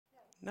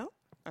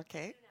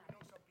Okay.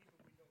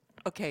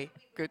 Okay,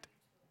 good.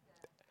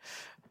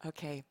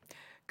 Okay,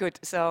 good.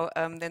 So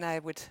then I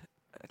would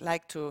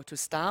like to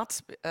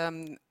start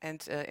and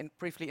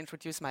briefly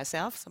introduce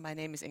myself. So my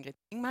name is Ingrid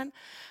Klingmann.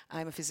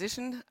 I'm a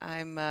physician.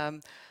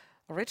 I'm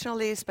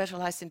originally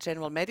specialized in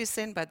general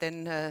medicine, but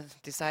then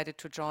decided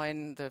to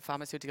join the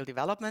pharmaceutical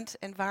development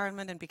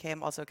environment and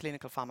became also a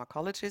clinical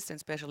pharmacologist and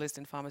specialist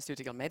in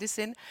pharmaceutical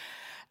medicine.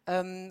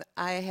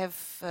 I have,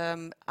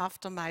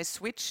 after my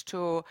switch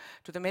to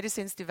the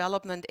medicines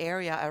development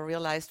area, I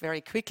realized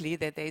very quickly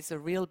that there is a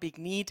real big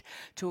need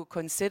to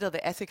consider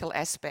the ethical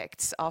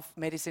aspects of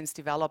medicines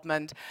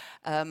development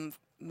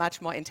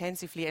much more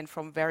intensively and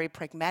from very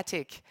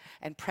pragmatic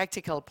and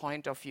practical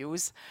point of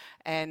views.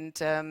 And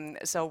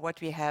so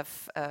what we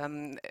have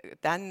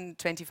done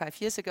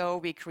 25 years ago,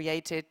 we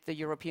created the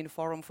European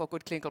Forum for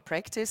Good Clinical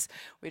Practice,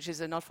 which is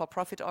a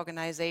not-for-profit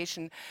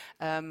organization.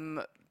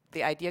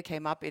 The idea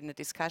came up in a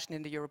discussion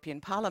in the European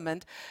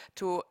Parliament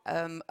to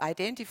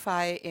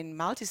identify in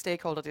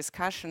multi-stakeholder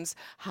discussions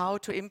how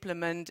to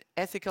implement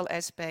ethical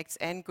aspects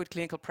and good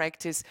clinical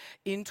practice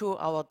into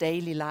our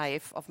daily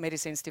life of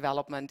medicines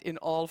development in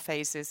all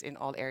phases, in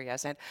all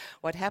areas. And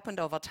what happened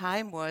over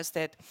time was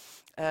that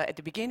at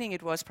the beginning,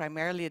 it was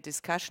primarily a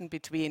discussion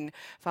between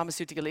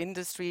pharmaceutical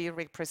industry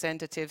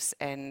representatives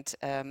and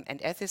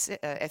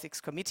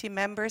ethics committee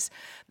members.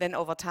 Then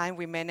over time,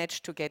 we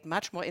managed to get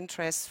much more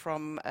interest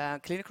from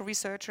clinical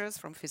researchers,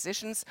 from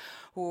physicians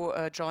who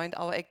joined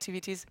our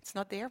activities. It's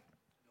not there?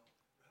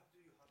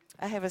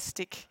 I have a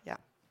stick, yeah.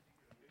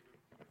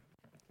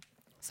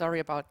 Sorry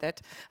about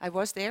that. I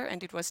was there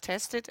and it was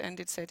tested and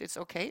it said it's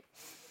okay.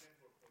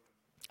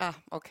 Ah,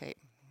 okay.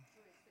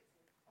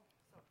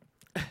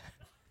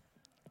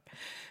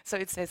 So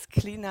it says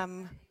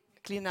CLINAM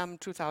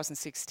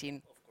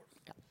 2016.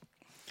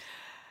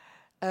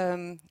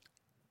 Yeah.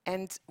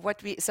 And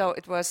what so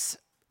it was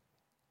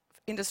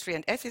industry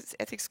and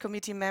ethics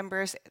committee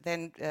members,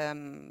 then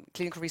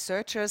clinical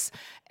researchers,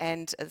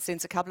 and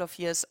since a couple of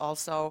years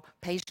also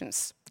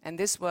patients. And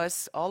this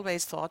was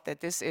always thought that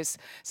this is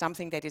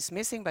something that is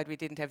missing, but we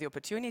didn't have the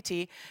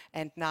opportunity.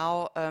 And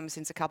now,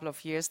 since a couple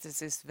of years,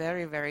 this is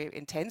very, very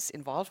intense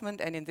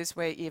involvement. And in this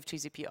way,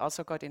 EFGCP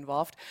also got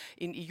involved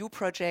in EU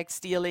projects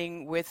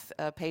dealing with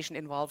patient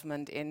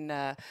involvement in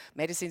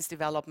medicines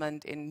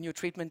development, in new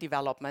treatment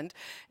development.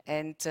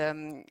 And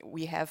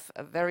we have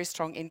a very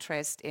strong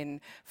interest in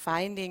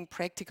finding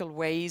practical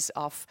ways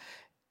of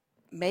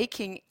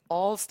making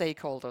all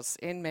stakeholders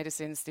in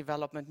medicines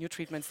development, new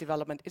treatments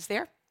development. Is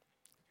there?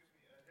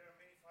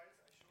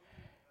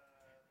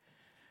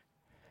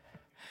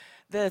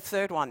 The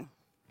third one.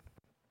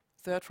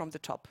 Third from the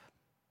top.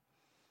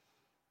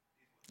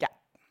 Yeah.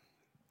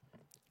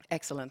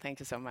 Excellent. Thank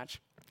you so much.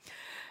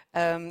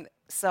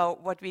 So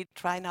what we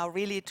try now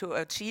really to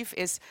achieve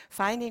is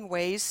finding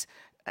ways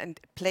and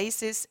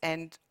places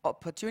and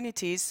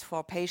opportunities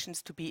for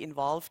patients to be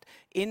involved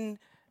in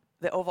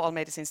the overall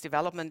medicines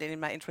development. And in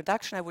my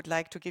introduction, I would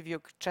like to give you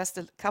just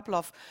a couple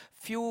of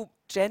few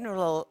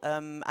general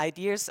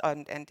ideas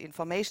and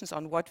informations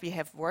on what we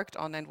have worked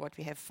on and what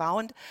we have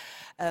found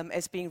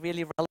as being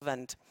really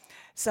relevant.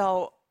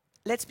 So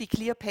let's be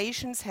clear,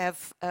 patients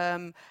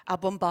are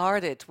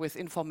bombarded with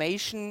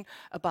information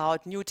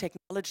about new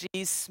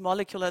technologies,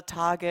 molecular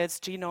targets,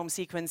 genome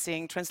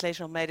sequencing,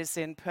 translational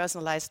medicine,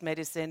 personalized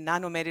medicine,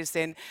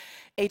 nanomedicine,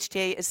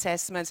 HTA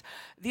assessments.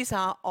 These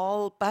are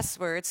all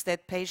buzzwords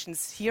that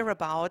patients hear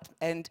about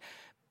and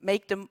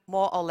make them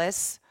more or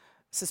less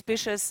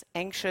suspicious,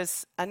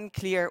 anxious,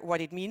 unclear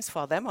what it means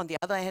for them. On the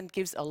other hand,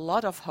 gives a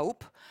lot of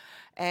hope.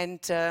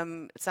 And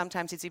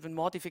sometimes it's even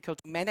more difficult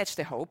to manage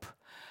the hope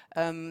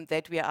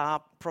that we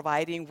are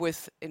providing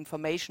with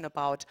information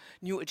about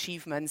new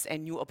achievements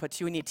and new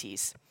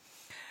opportunities.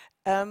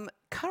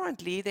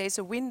 Currently, there is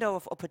a window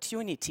of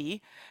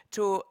opportunity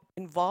to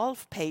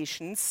involve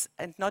patients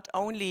and not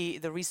only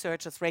the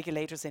researchers,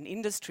 regulators, and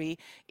industry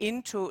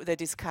into the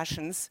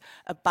discussions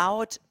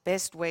about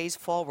best ways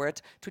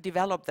forward to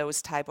develop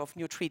those type of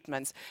new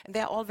treatments. And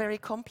they're all very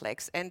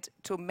complex. And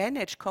to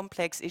manage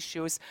complex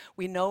issues,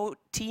 we know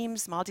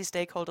teams,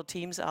 multi-stakeholder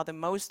teams, are the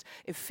most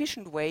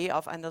efficient way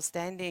of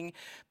understanding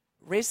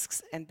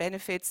risks and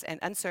benefits and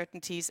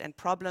uncertainties and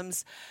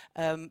problems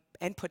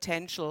and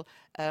potential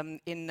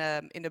in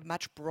a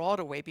much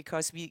broader way,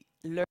 because we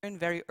learn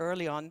very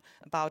early on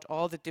about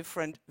all the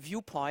different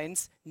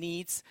viewpoints,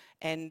 needs,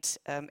 and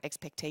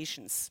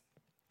expectations.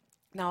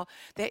 Now,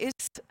 there is,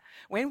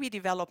 when we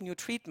develop new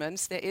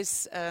treatments, there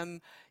is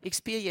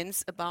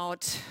experience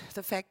about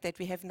the fact that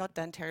we have not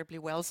done terribly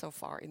well so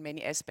far in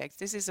many aspects.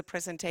 This is a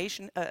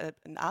presentation,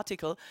 an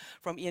article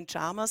from Ian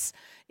Chalmers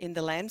in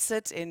The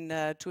Lancet in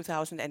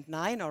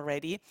 2009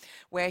 already,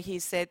 where he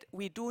said,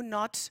 we do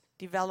not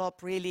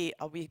develop really,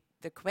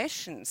 the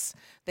questions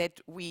that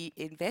we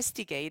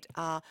investigate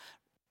are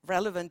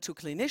relevant to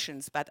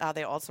clinicians, but are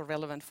they also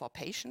relevant for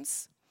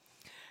patients?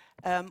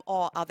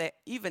 Or are they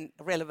even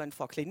relevant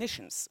for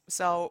clinicians?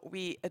 So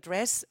we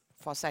address,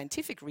 for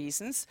scientific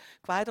reasons,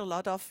 quite a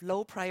lot of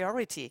low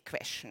priority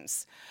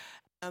questions.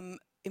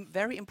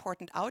 very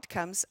important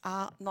outcomes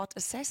are not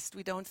assessed.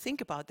 We don't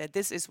think about that.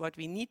 This is what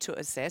we need to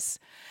assess.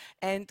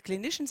 And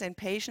clinicians and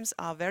patients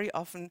are very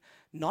often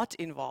not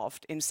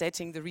involved in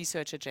setting the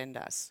research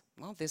agendas.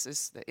 Well, this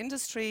is the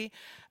industry.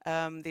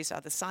 These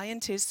are the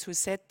scientists who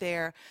set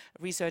their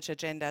research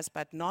agendas,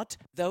 but not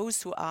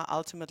those who are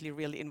ultimately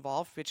really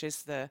involved, which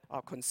is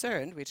or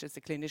concerned, which is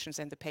the clinicians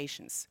and the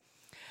patients.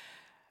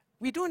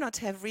 We do not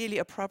have really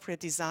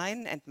appropriate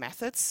design and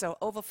methods, so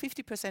over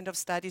 50% of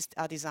studies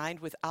are designed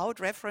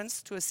without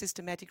reference to a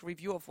systematic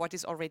review of what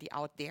is already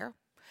out there.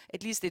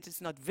 At least it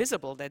is not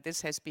visible that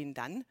this has been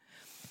done.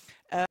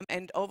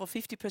 And over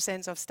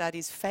 50% of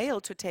studies fail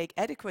to take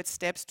adequate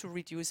steps to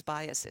reduce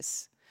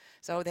biases.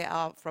 So they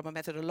are, from a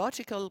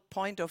methodological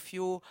point of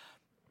view,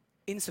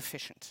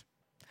 insufficient.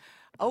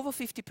 Over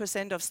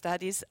 50% of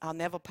studies are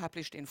never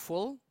published in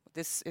full.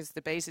 This is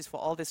the basis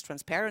for all this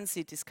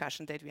transparency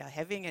discussion that we are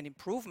having and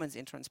improvements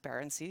in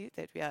transparency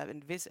that we are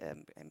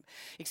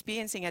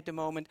experiencing at the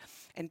moment.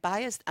 And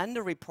biased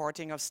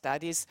underreporting of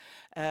studies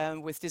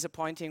with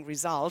disappointing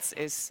results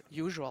is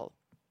usual.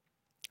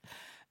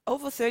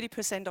 Over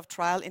 30% of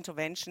trial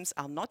interventions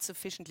are not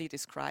sufficiently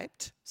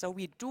described. So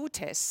we do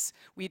tests,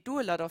 we do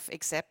a lot of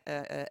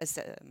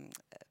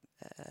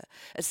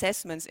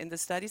assessments in the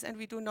studies, and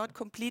we do not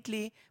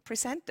completely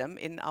present them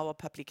in our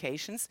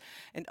publications.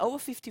 And over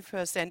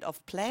 50%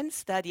 of planned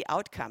study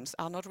outcomes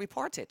are not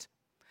reported.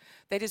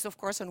 That is, of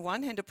course, on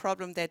one hand a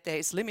problem that there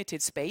is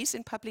limited space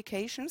in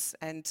publications,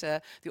 and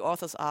the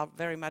authors are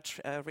very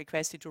much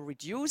requested to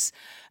reduce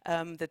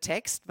the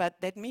text, but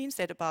that means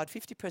that about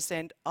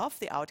 50% of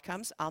the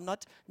outcomes are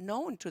not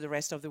known to the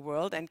rest of the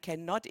world and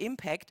cannot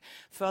impact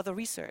further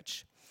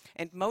research.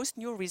 And most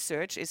new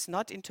research is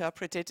not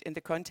interpreted in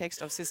the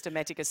context of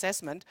systematic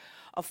assessment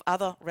of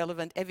other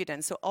relevant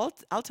evidence. So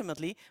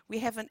ultimately, we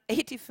have an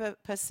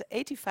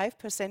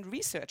 85%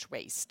 research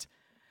waste.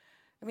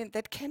 I mean,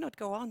 that cannot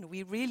go on.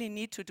 We really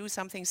need to do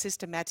something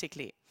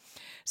systematically.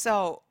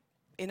 So,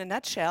 in a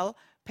nutshell,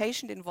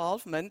 patient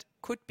involvement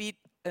could be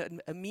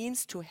a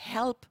means to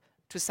help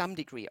to some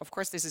degree. Of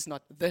course, this is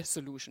not the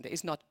solution. There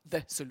is not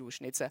the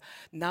solution. It's a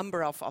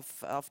number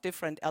of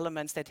different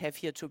elements that have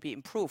here to be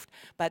improved.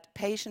 But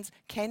patients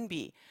can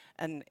be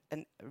an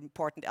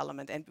important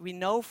element. And we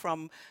know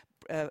from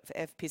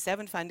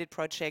FP7 funded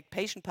project,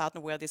 Patient Partner,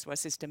 where this was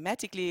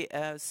systematically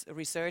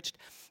researched,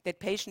 that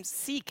patients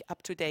seek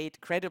up-to-date,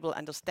 credible,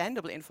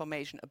 understandable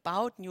information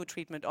about new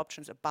treatment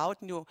options,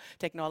 about new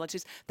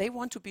technologies. They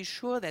want to be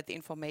sure that the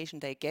information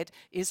they get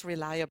is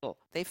reliable.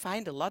 They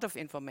find a lot of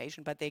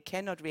information, but they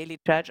cannot really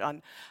judge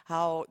on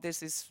how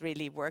this is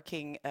really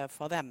working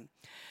for them.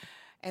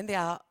 And they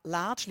are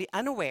largely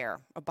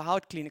unaware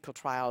about clinical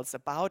trials,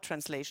 about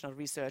translational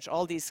research,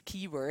 all these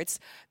keywords,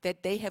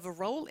 that they have a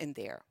role in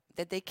there,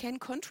 that they can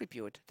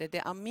contribute, that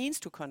there are means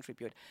to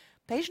contribute.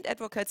 Patient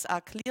advocates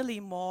are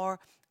clearly more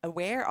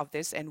aware of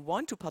this and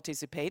want to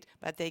participate,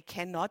 but they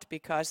cannot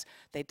because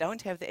they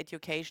don't have the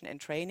education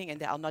and training, and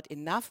there are not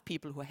enough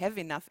people who have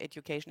enough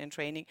education and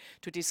training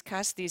to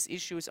discuss these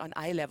issues on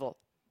eye level.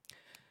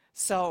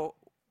 So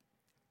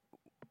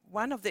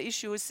one of the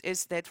issues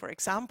is that, for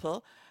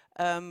example,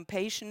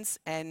 patients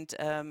and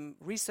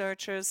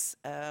researchers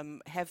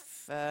have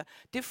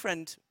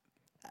different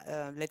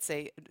let's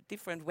say,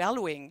 different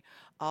valuing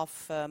of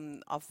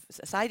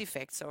side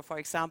effects. So, for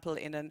example,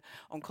 in an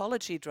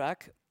oncology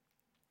drug,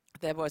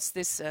 there was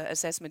this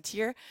assessment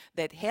here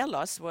that hair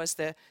loss was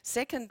the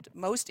second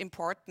most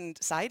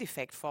important side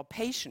effect for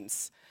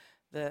patients.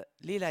 The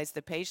lila is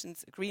the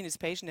patients, green is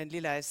patient, and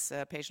lila is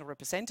patient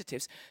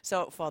representatives.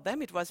 So for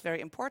them it was very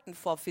important.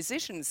 For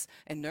physicians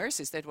and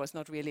nurses that was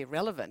not really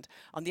relevant.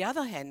 On the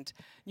other hand,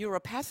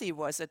 neuropathy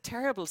was a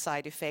terrible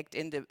side effect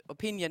in the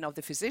opinion of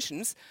the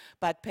physicians,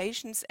 but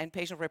patients and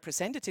patient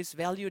representatives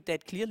valued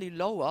that clearly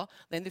lower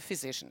than the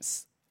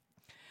physicians.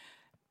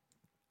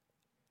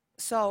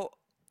 So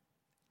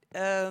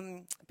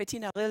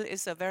Bettina Rill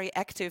is a very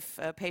active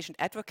patient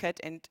advocate,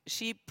 and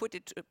she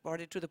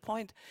brought it to the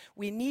point,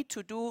 we need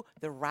to do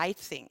the right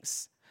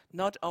things,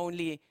 not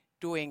only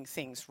doing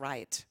things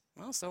right.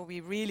 Well, so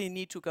we really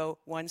need to go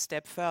one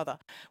step further.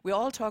 We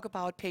all talk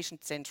about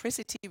patient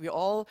centricity. We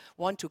all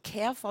want to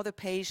care for the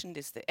patient.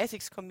 It's the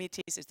ethics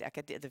committees, it's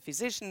the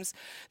physicians,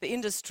 the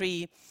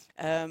industry,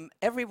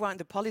 everyone,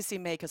 the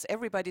policymakers,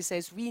 everybody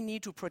says we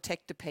need to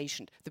protect the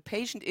patient. The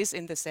patient is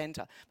in the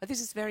center. But this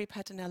is very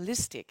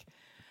paternalistic.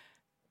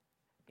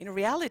 In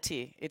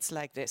reality, it's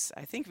like this.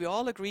 I think we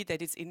all agree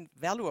that it's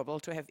invaluable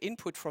to have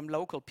input from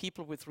local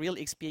people with real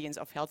experience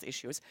of health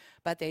issues,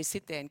 but they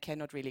sit there and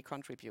cannot really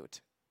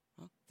contribute.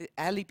 The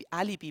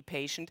alibi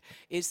patient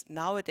is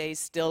nowadays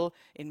still,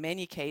 in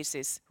many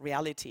cases,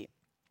 reality.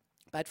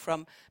 But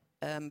from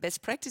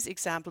best practice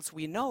examples,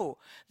 we know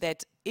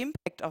that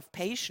impact of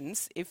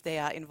patients, if they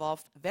are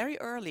involved very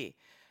early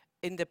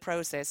in the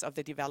process of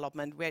the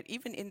development, where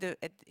even in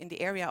the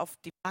area of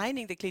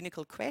defining the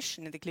clinical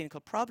question and the clinical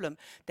problem,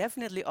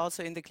 definitely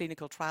also in the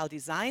clinical trial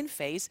design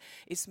phase,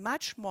 is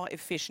much more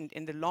efficient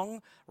in the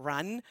long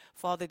run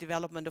for the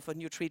development of a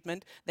new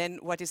treatment than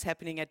what is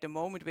happening at the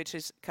moment, which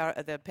is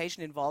the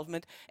patient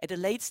involvement at a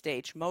late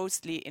stage,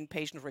 mostly in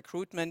patient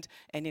recruitment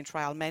and in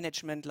trial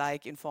management,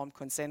 like informed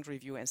consent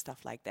review and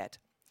stuff like that.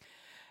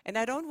 And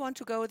I don't want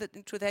to go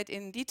into that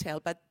in detail,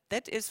 but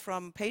that is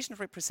from patient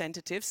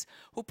representatives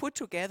who put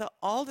together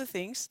all the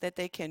things that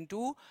they can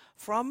do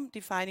from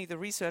defining the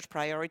research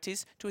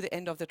priorities to the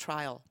end of the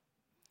trial.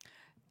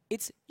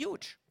 It's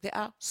huge. There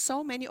are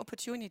so many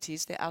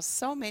opportunities. There are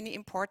so many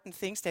important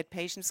things that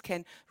patients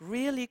can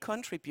really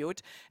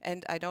contribute.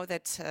 And I know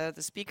that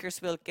the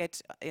speakers will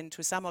get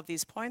into some of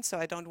these points, so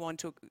I don't want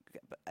to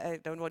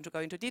go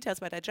into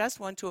details, but I just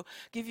want to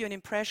give you an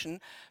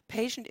impression.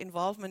 Patient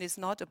involvement is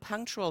not a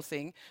punctual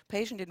thing.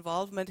 Patient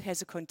involvement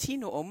has a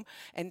continuum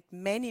and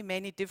many,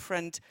 many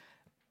different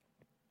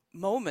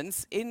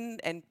moments in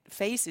and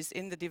phases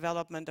in the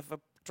development of a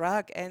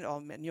drug and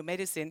or new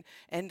medicine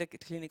and the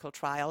clinical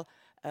trial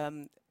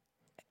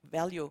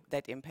value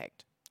that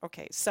impact.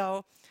 Okay,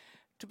 so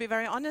to be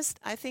very honest,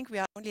 I think we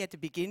are only at the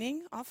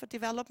beginning of a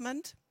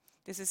development.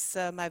 This is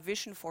my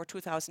vision for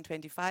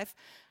 2025.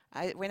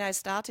 When I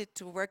started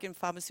to work in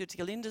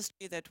pharmaceutical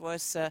industry, that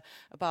was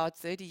about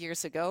 30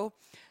 years ago,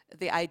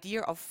 the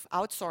idea of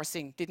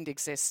outsourcing didn't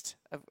exist.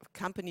 A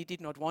company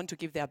did not want to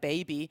give their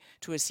baby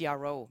to a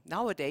CRO.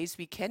 Nowadays,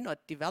 we cannot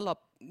develop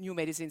new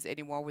medicines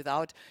anymore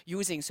without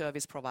using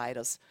service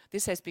providers.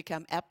 This has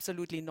become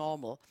absolutely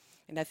normal.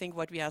 And I think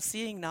what we are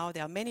seeing now,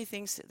 there are many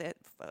things, that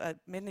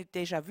many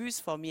déjà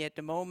vus for me at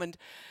the moment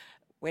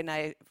when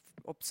I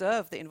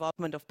observe the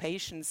involvement of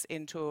patients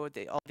into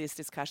all these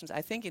discussions.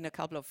 I think in a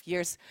couple of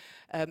years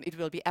it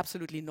will be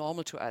absolutely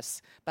normal to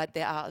us. But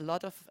there are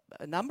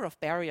a number of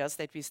barriers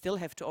that we still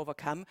have to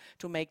overcome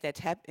to make that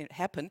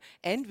happen.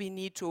 And we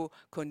need to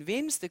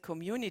convince the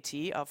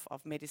community of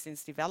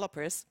medicines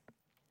developers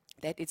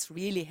that it's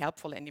really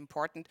helpful and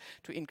important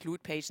to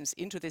include patients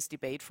into this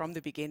debate from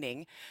the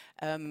beginning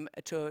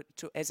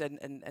as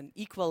an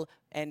equal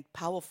and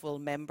powerful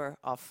member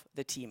of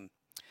the team.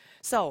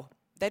 So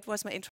that was my introduction.